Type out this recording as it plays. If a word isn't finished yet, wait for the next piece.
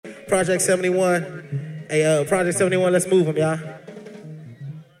Project 71. Hey, Project 71, let's move them, y'all.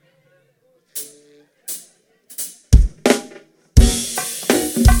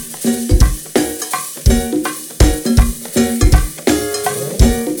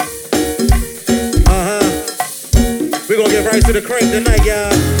 We're gonna get right to the crank tonight, y'all.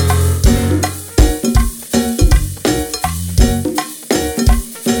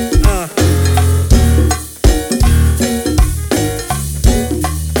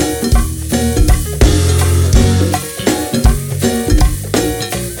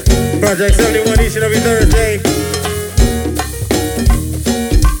 Project 71 each and every Thursday.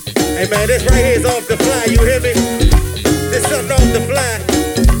 Hey man, this right here is off the fly, you hear me? This something off the fly.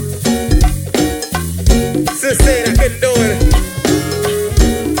 Sis said I couldn't do it.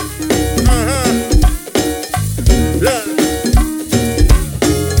 Look.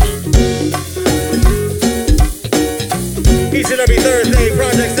 Each and every Thursday,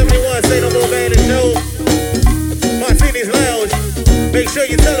 Project 71, Say No More Man and Show. Martini's Lounge. Make sure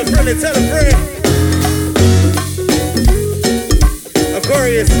you tell a friend and tell a friend.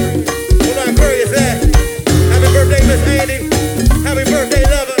 Aquarius, where my Aquarius at? Happy birthday, Miss Andy. Happy birthday,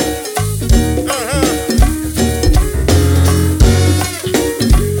 lover.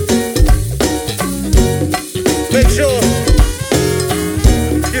 Make sure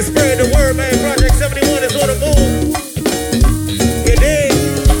you spread the word, man. Project 71 is on the move. You dig?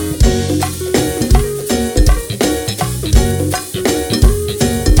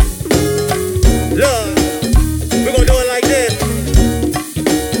 Look, we're gonna do it like this.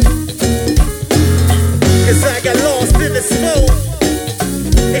 'Cause I got lost in the smoke,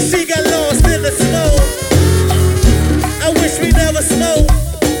 and she got lost in the smoke. I wish we never smoked.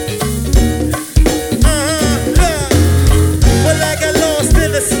 I got lost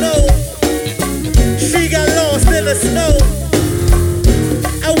in the snow. She got lost in the snow.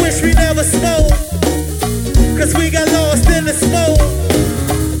 I wish we never smoked.